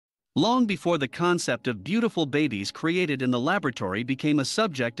Long before the concept of beautiful babies created in the laboratory became a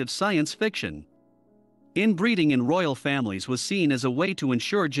subject of science fiction, inbreeding in royal families was seen as a way to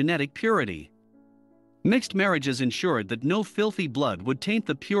ensure genetic purity. Mixed marriages ensured that no filthy blood would taint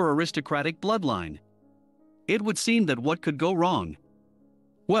the pure aristocratic bloodline. It would seem that what could go wrong?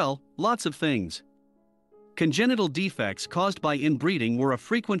 Well, lots of things. Congenital defects caused by inbreeding were a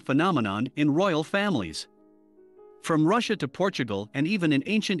frequent phenomenon in royal families. From Russia to Portugal and even in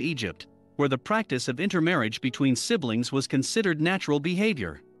ancient Egypt, where the practice of intermarriage between siblings was considered natural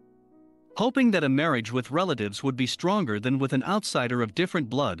behavior. Hoping that a marriage with relatives would be stronger than with an outsider of different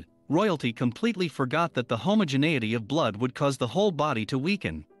blood, royalty completely forgot that the homogeneity of blood would cause the whole body to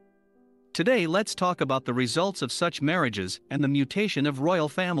weaken. Today let's talk about the results of such marriages and the mutation of royal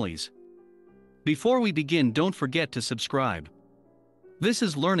families. Before we begin, don't forget to subscribe. This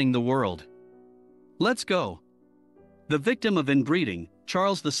is Learning the World. Let's go. The victim of inbreeding,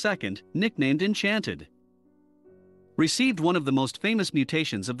 Charles II, nicknamed Enchanted, received one of the most famous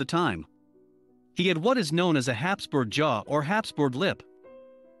mutations of the time. He had what is known as a Habsburg jaw or Habsburg lip.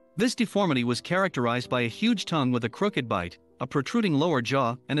 This deformity was characterized by a huge tongue with a crooked bite, a protruding lower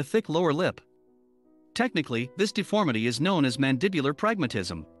jaw, and a thick lower lip. Technically, this deformity is known as mandibular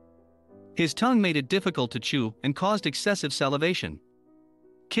pragmatism. His tongue made it difficult to chew and caused excessive salivation.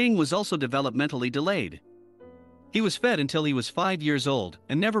 King was also developmentally delayed. He was fed until he was 5 years old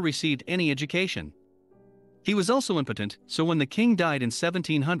and never received any education. He was also impotent, so when the king died in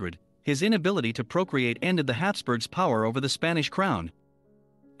 1700, his inability to procreate ended the Habsburgs' power over the Spanish crown.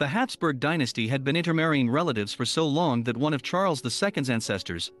 The Habsburg dynasty had been intermarrying relatives for so long that one of Charles II's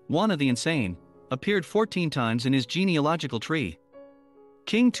ancestors, Juana the Insane, appeared 14 times in his genealogical tree.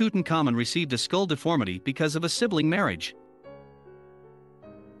 King Tutankhamun received a skull deformity because of a sibling marriage.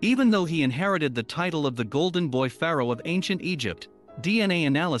 Even though he inherited the title of the Golden Boy Pharaoh of ancient Egypt, DNA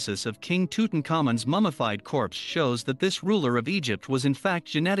analysis of King Tutankhamun's mummified corpse shows that this ruler of Egypt was in fact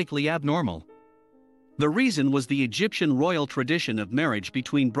genetically abnormal. The reason was the Egyptian royal tradition of marriage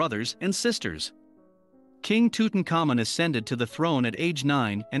between brothers and sisters. King Tutankhamun ascended to the throne at age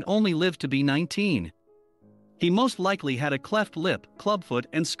 9 and only lived to be 19. He most likely had a cleft lip, clubfoot,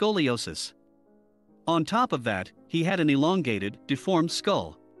 and scoliosis. On top of that, he had an elongated, deformed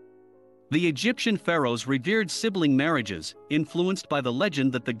skull. The Egyptian pharaohs revered sibling marriages, influenced by the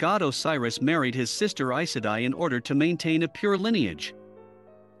legend that the god Osiris married his sister Aes Sedai in order to maintain a pure lineage.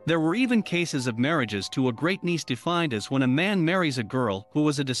 There were even cases of marriages to a great niece defined as when a man marries a girl who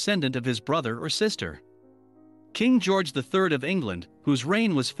was a descendant of his brother or sister. King George III of England, whose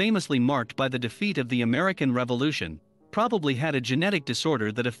reign was famously marked by the defeat of the American Revolution, probably had a genetic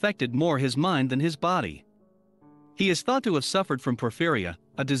disorder that affected more his mind than his body. He is thought to have suffered from porphyria,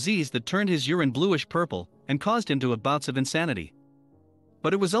 a disease that turned his urine bluish-purple and caused him to have bouts of insanity.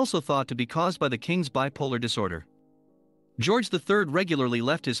 But it was also thought to be caused by the king's bipolar disorder. George III regularly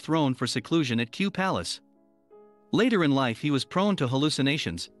left his throne for seclusion at Kew Palace. Later in life he was prone to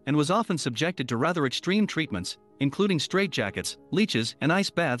hallucinations and was often subjected to rather extreme treatments, including straitjackets, leeches, and ice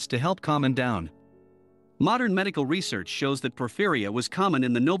baths to help calm him down. Modern medical research shows that porphyria was common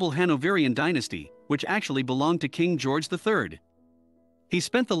in the noble Hanoverian dynasty, which actually belonged to King George III. He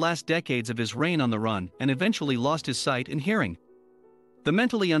spent the last decades of his reign on the run and eventually lost his sight and hearing. The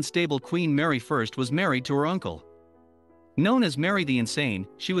mentally unstable Queen Mary I was married to her uncle. Known as Mary the Insane,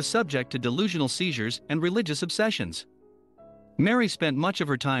 she was subject to delusional seizures and religious obsessions. Mary spent much of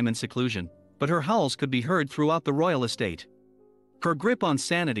her time in seclusion, but her howls could be heard throughout the royal estate. Her grip on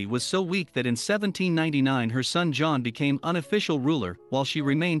sanity was so weak that in 1799 her son John became unofficial ruler while she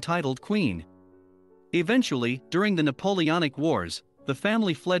remained titled queen. Eventually, during the Napoleonic Wars, the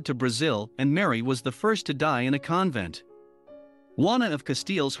family fled to Brazil and Mary was the first to die in a convent. Juana of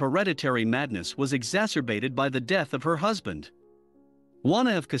Castile's hereditary madness was exacerbated by the death of her husband.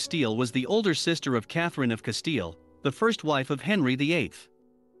 Juana of Castile was the older sister of Catherine of Castile, the first wife of Henry VIII.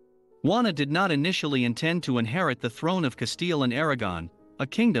 Juana did not initially intend to inherit the throne of Castile and Aragon, a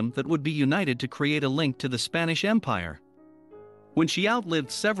kingdom that would be united to create a link to the Spanish Empire. When she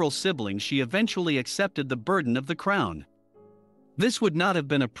outlived several siblings, she eventually accepted the burden of the crown. This would not have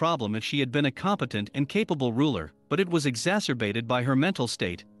been a problem if she had been a competent and capable ruler, but it was exacerbated by her mental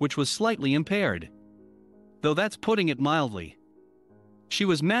state, which was slightly impaired. Though that's putting it mildly. She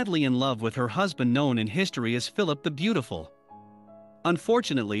was madly in love with her husband, known in history as Philip the Beautiful.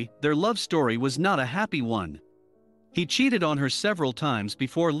 Unfortunately, their love story was not a happy one. He cheated on her several times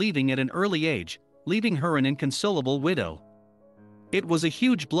before leaving at an early age, leaving her an inconsolable widow. It was a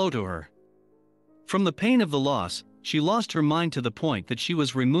huge blow to her. From the pain of the loss, she lost her mind to the point that she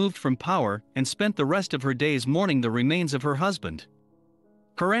was removed from power and spent the rest of her days mourning the remains of her husband.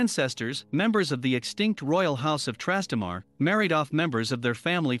 Her ancestors, members of the extinct royal house of Trastamare, married off members of their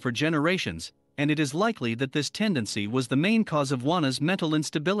family for generations, and it is likely that this tendency was the main cause of Juana's mental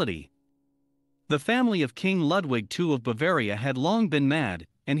instability. The family of King Ludwig II of Bavaria had long been mad,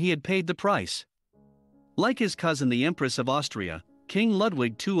 and he had paid the price. Like his cousin the Empress of Austria, King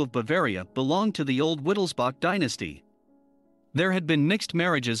Ludwig II of Bavaria belonged to the old Wittelsbach dynasty. There had been mixed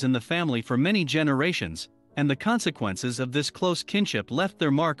marriages in the family for many generations, and the consequences of this close kinship left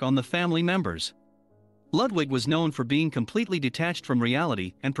their mark on the family members. Ludwig was known for being completely detached from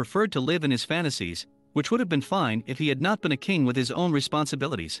reality and preferred to live in his fantasies, which would have been fine if he had not been a king with his own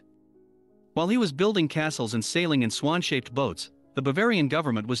responsibilities. While he was building castles and sailing in swan-shaped boats, the Bavarian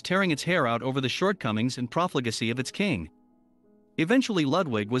government was tearing its hair out over the shortcomings and profligacy of its king. Eventually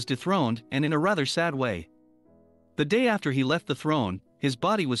Ludwig was dethroned, and in a rather sad way. The day after he left the throne, his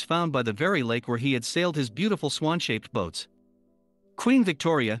body was found by the very lake where he had sailed his beautiful swan-shaped boats. Queen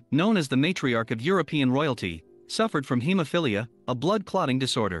Victoria, known as the matriarch of European royalty, suffered from hemophilia, a blood-clotting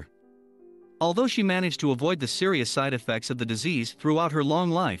disorder. Although she managed to avoid the serious side effects of the disease throughout her long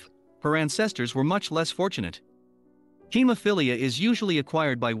life, her ancestors were much less fortunate. Hemophilia is usually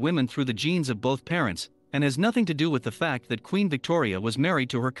acquired by women through the genes of both parents, and has nothing to do with the fact that Queen Victoria was married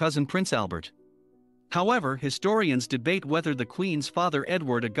to her cousin Prince Albert. However, historians debate whether the Queen's father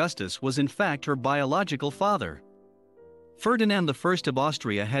Edward Augustus was in fact her biological father. Ferdinand I of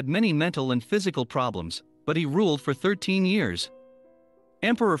Austria had many mental and physical problems, but he ruled for 13 years.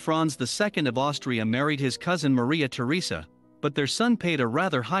 Emperor Franz II of Austria married his cousin Maria Theresa, but their son paid a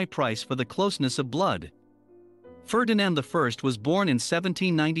rather high price for the closeness of blood. Ferdinand I was born in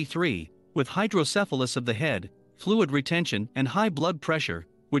 1793, with hydrocephalus of the head, fluid retention and high blood pressure,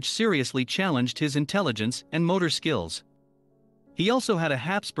 which seriously challenged his intelligence and motor skills. He also had a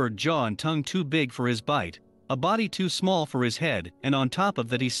Habsburg jaw and tongue too big for his bite, a body too small for his head, and on top of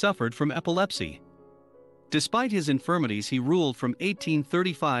that he suffered from epilepsy. Despite his infirmities he ruled from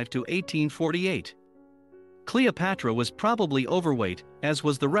 1835 to 1848. Cleopatra was probably overweight, as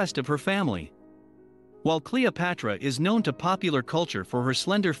was the rest of her family. While Cleopatra is known to popular culture for her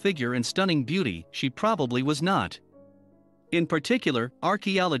slender figure and stunning beauty, she probably was not. In particular,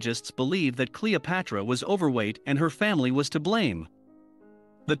 archaeologists believe that Cleopatra was overweight and her family was to blame.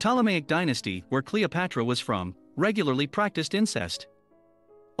 The Ptolemaic dynasty, where Cleopatra was from, regularly practiced incest.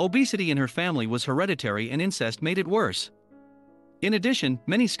 Obesity in her family was hereditary and incest made it worse. In addition,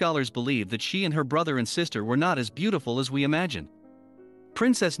 many scholars believe that she and her brother and sister were not as beautiful as we imagine.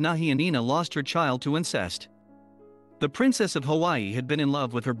 Princess Nahianina lost her child to incest. The Princess of Hawaii had been in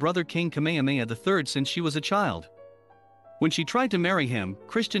love with her brother King Kamehameha III since she was a child. When she tried to marry him,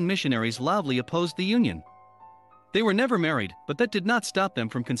 Christian missionaries loudly opposed the union. They were never married, but that did not stop them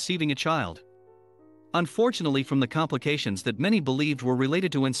from conceiving a child. Unfortunately, from the complications that many believed were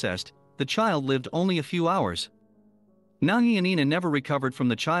related to incest, the child lived only a few hours. Nahianina never recovered from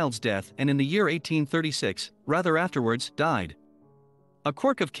the child's death and in the year 1836, rather afterwards, died. A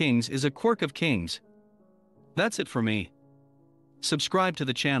quirk of kings is a quirk of kings. That's it for me. Subscribe to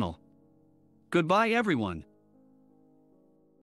the channel. Goodbye everyone.